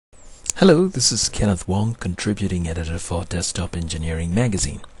Hello, this is Kenneth Wong, contributing editor for Desktop Engineering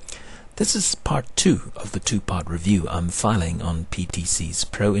magazine. This is part 2 of the two-part review I'm filing on PTC's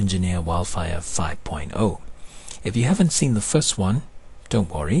Pro Engineer Wildfire 5.0. If you haven't seen the first one,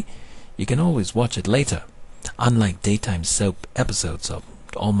 don't worry, you can always watch it later. Unlike daytime soap episodes of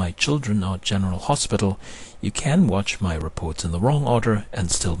All My Children or General Hospital, you can watch my reports in the wrong order and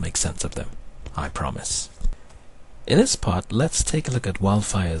still make sense of them. I promise. In this part, let's take a look at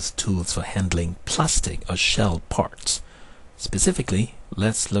Wildfire's tools for handling plastic or shell parts. Specifically,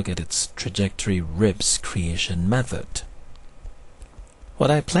 let's look at its trajectory ribs creation method.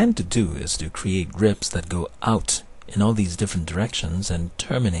 What I plan to do is to create ribs that go out in all these different directions and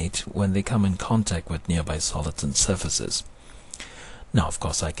terminate when they come in contact with nearby solids and surfaces. Now, of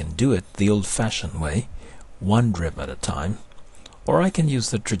course, I can do it the old-fashioned way, one rib at a time, or I can use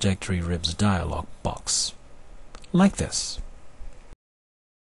the trajectory ribs dialog box. Like this.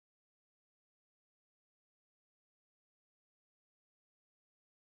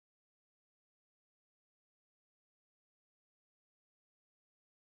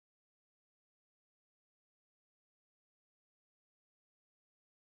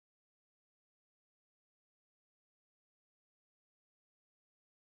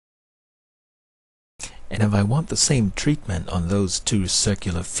 And if I want the same treatment on those two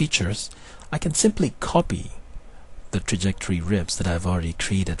circular features, I can simply copy the trajectory ribs that I've already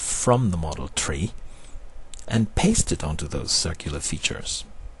created from the model tree and paste it onto those circular features,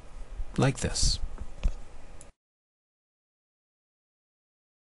 like this.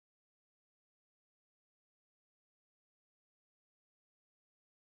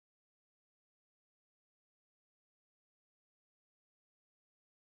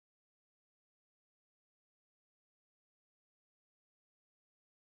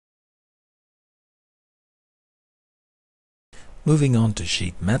 Moving on to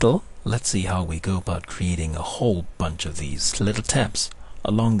sheet metal, let's see how we go about creating a whole bunch of these little tabs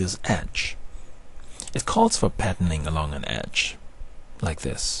along this edge. It calls for patterning along an edge, like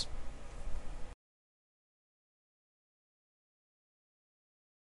this.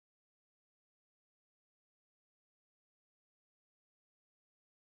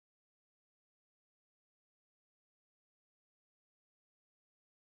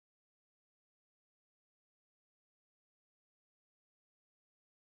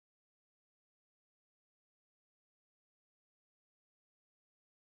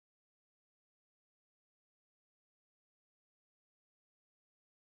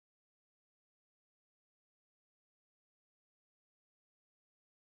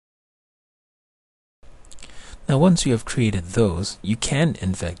 Now once you have created those, you can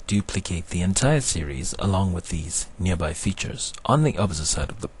in fact duplicate the entire series along with these nearby features on the opposite side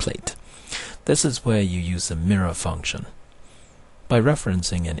of the plate. This is where you use the mirror function by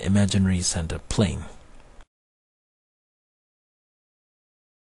referencing an imaginary center plane.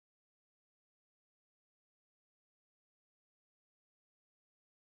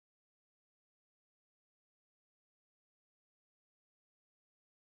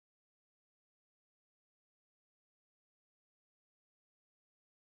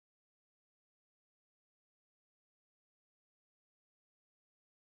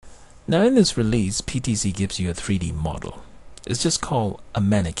 Now in this release, PTC gives you a 3D model. It's just called a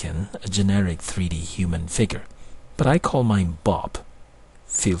mannequin, a generic 3D human figure. But I call mine Bob.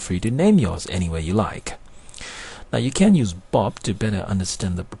 Feel free to name yours any way you like. Now you can use Bob to better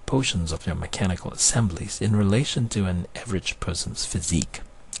understand the proportions of your mechanical assemblies in relation to an average person's physique.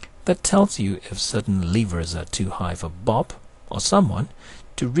 That tells you if certain levers are too high for Bob or someone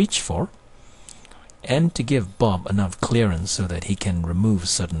to reach for, and to give Bob enough clearance so that he can remove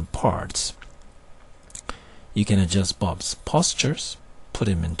certain parts. You can adjust Bob's postures, put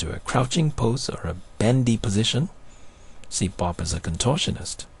him into a crouching pose or a bendy position. See, Bob is a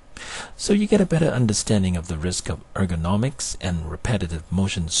contortionist. So you get a better understanding of the risk of ergonomics and repetitive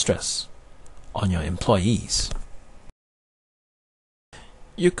motion stress on your employees.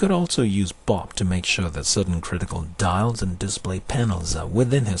 You could also use Bob to make sure that certain critical dials and display panels are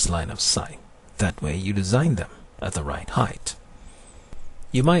within his line of sight. That way you design them at the right height.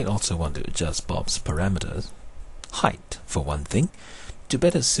 You might also want to adjust Bob's parameters, height for one thing, to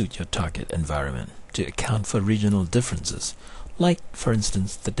better suit your target environment, to account for regional differences, like for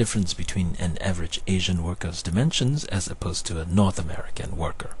instance the difference between an average Asian worker's dimensions as opposed to a North American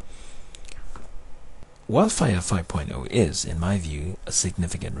worker. Wildfire 5.0 is, in my view, a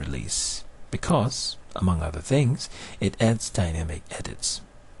significant release because, among other things, it adds dynamic edits,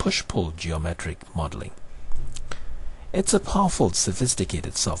 push-pull geometric modeling. It's a powerful,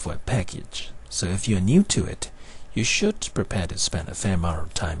 sophisticated software package, so if you're new to it, You should prepare to spend a fair amount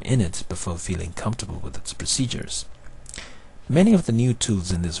of time in it before feeling comfortable with its procedures. Many of the new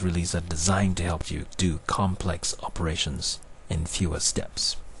tools in this release are designed to help you do complex operations in fewer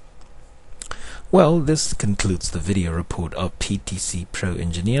steps. Well, this concludes the video report of PTC Pro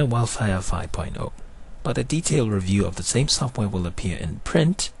Engineer Wildfire 5.0, but a detailed review of the same software will appear in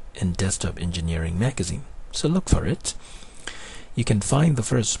print in Desktop Engineering magazine, so look for it. You can find the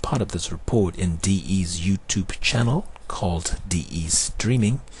first part of this report in DE's YouTube channel called DE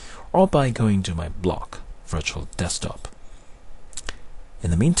Streaming, or by going to my blog, Virtual Desktop. In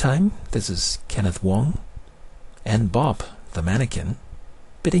the meantime, this is Kenneth Wong and Bob, the mannequin,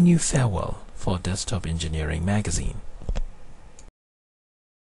 bidding you farewell for Desktop Engineering magazine.